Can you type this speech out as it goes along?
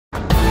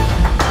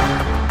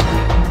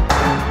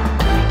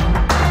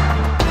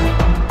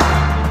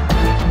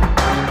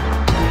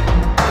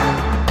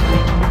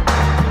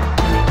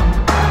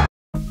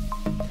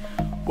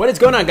is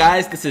going on,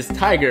 guys? This is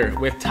Tiger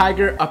with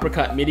Tiger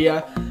Uppercut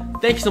Media.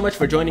 Thank you so much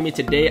for joining me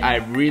today. I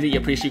really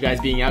appreciate you guys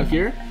being out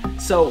here.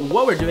 So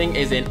what we're doing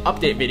is an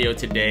update video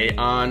today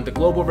on the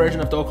global version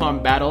of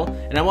Dokkan Battle,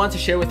 and I want to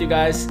share with you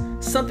guys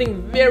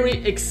something very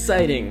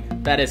exciting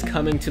that is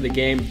coming to the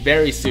game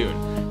very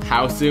soon.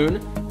 How soon?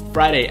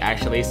 Friday,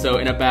 actually. So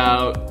in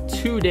about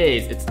 2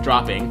 days it's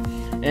dropping.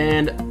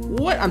 And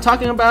what I'm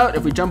talking about,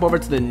 if we jump over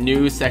to the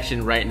news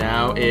section right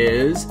now,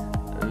 is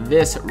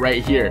this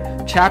right here.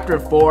 Chapter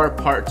 4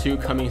 Part 2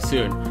 coming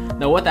soon.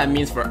 Now what that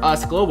means for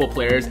us global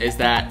players is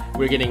that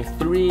we're getting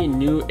 3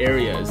 new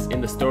areas in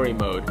the story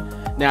mode.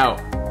 Now,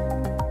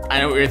 I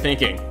know what you're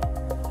thinking.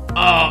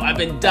 Oh, I've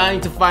been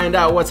dying to find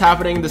out what's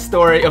happening in the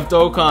story of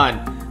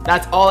Dokkan.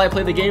 That's all I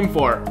play the game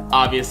for,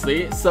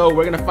 obviously. So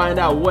we're gonna find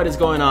out what is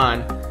going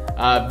on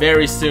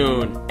very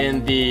soon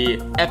in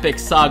the epic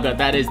saga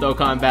that is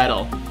Dokkan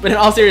Battle. But in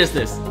all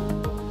seriousness,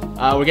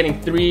 we're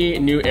getting 3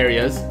 new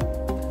areas.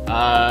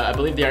 I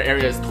believe they are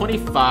areas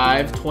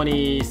 25,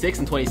 26,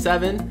 and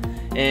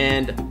 27.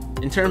 And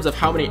in terms of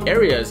how many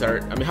areas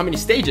are, how many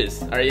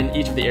stages are in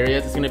each of the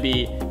areas, it's going to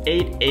be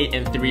 8, 8,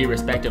 and 3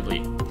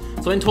 respectively.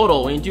 So in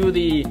total, when you do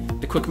the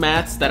quick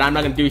maths that I'm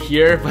not going to do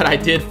here, but I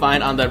did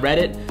find on the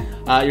Reddit,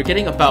 you're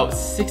getting about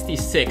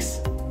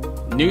 66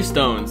 new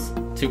stones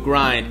to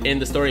grind in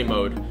the story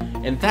mode.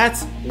 And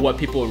that's what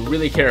people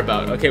really care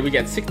about. Okay, we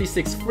get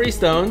 66 free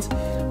stones,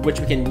 which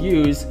we can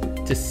use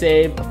to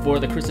save for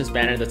the Christmas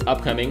banner that's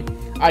upcoming.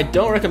 I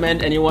don't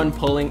recommend anyone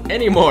pulling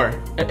any more.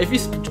 If you,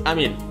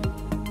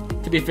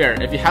 to be fair,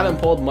 if you haven't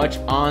pulled much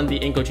on the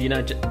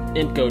Inkojita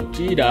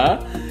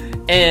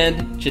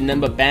and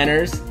Janemba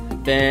banners,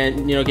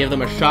 then give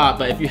them a shot.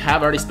 But if you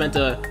have already spent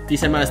a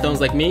decent amount of stones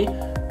like me,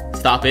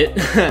 stop it.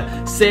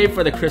 Save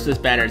for the Christmas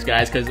banners,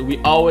 guys, because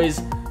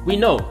we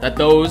know that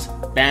those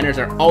banners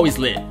are always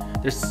lit.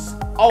 There's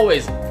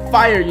always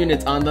fire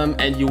units on them,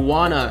 and you're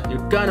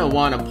gonna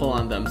wanna pull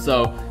on them.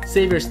 So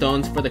save your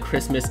stones for the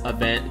Christmas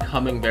event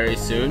coming very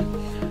soon,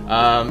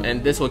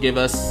 and this will give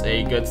us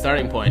a good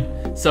starting point.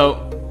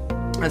 So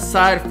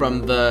aside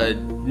from the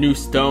new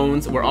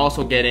stones, we're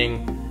also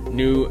getting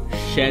new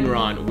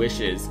Shenron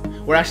wishes.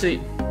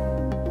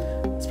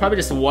 It's probably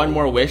just one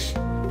more wish,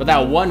 but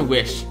that one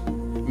wish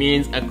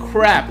means a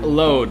crap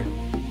load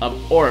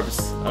of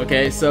orbs.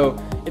 Okay, so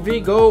if we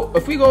go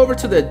over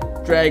to the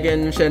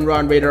Dragon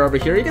Shenron Radar over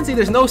here, you can see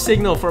there's no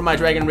signal for my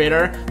Dragon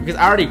Radar because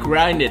I already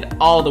grinded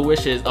all the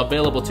wishes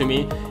available to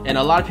me, and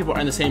a lot of people are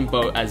in the same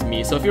boat as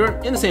me. So if you're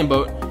in the same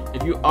boat,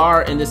 if you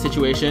are in this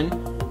situation,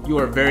 you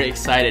are very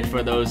excited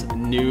for those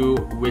new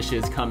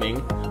wishes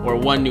coming, or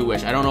one new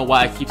wish. I don't know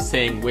why I keep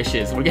saying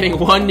wishes. We're getting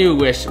one new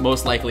wish,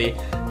 most likely,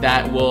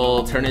 that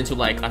will turn into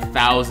like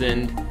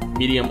 1,000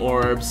 medium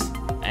orbs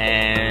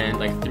and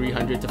like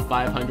 300 to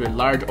 500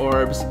 large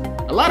orbs.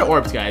 A lot of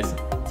orbs, guys.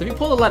 So if you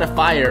pull a lot of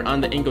fire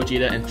on the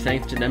Inkojita and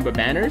Strength Janemba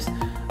banners,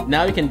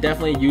 now you can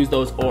definitely use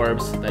those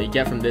orbs that you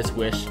get from this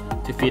wish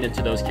to feed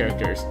into those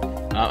characters.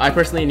 I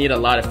personally need a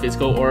lot of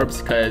physical orbs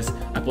because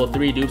I pulled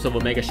 3 dupes of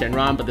Omega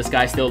Shenron, but this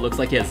guy still looks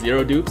like he has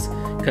 0 dupes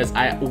because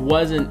I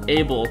wasn't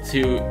able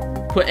to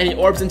put any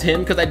orbs into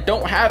him because I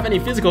don't have any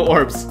physical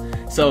orbs.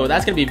 So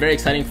that's going to be very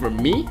exciting for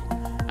me.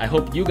 I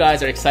hope you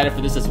guys are excited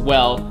for this as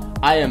well.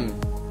 I am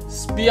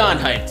beyond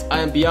hyped.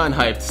 I am beyond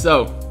hyped.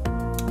 So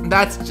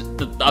that's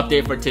the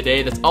update for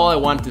today. That's all I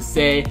wanted to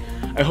say.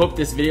 I hope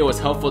this video was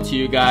helpful to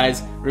you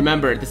guys.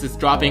 Remember, this is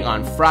dropping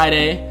on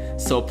Friday,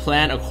 so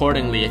plan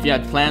accordingly. If you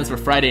had plans for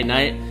Friday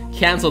night,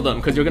 cancel them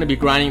because you're going to be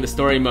grinding the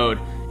story mode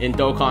in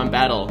Dokkan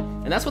Battle.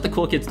 And that's what the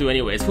cool kids do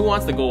anyways. Who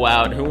wants to go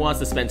out? Who wants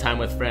to spend time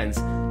with friends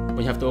when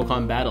you have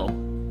Dokkan Battle?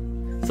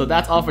 So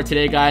that's all for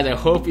today, guys. I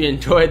hope you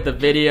enjoyed the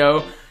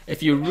video.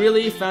 If you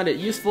really found it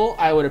useful,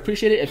 I would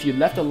appreciate it if you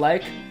left a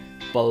like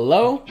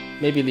below.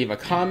 Maybe leave a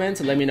comment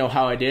and let me know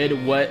how I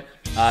did, what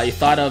you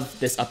thought of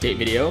this update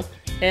video.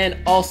 And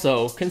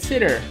also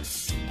consider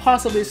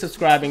possibly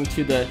subscribing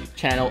to the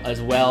channel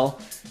as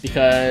well,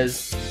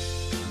 because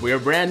we're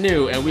brand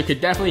new and we could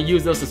definitely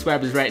use those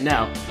subscribers right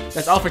now.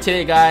 That's all for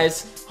today,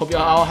 guys. Hope you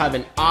all have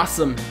an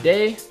awesome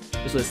day.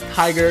 This was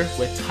Tiger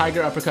with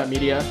Tiger Uppercut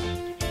Media,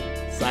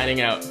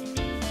 signing out.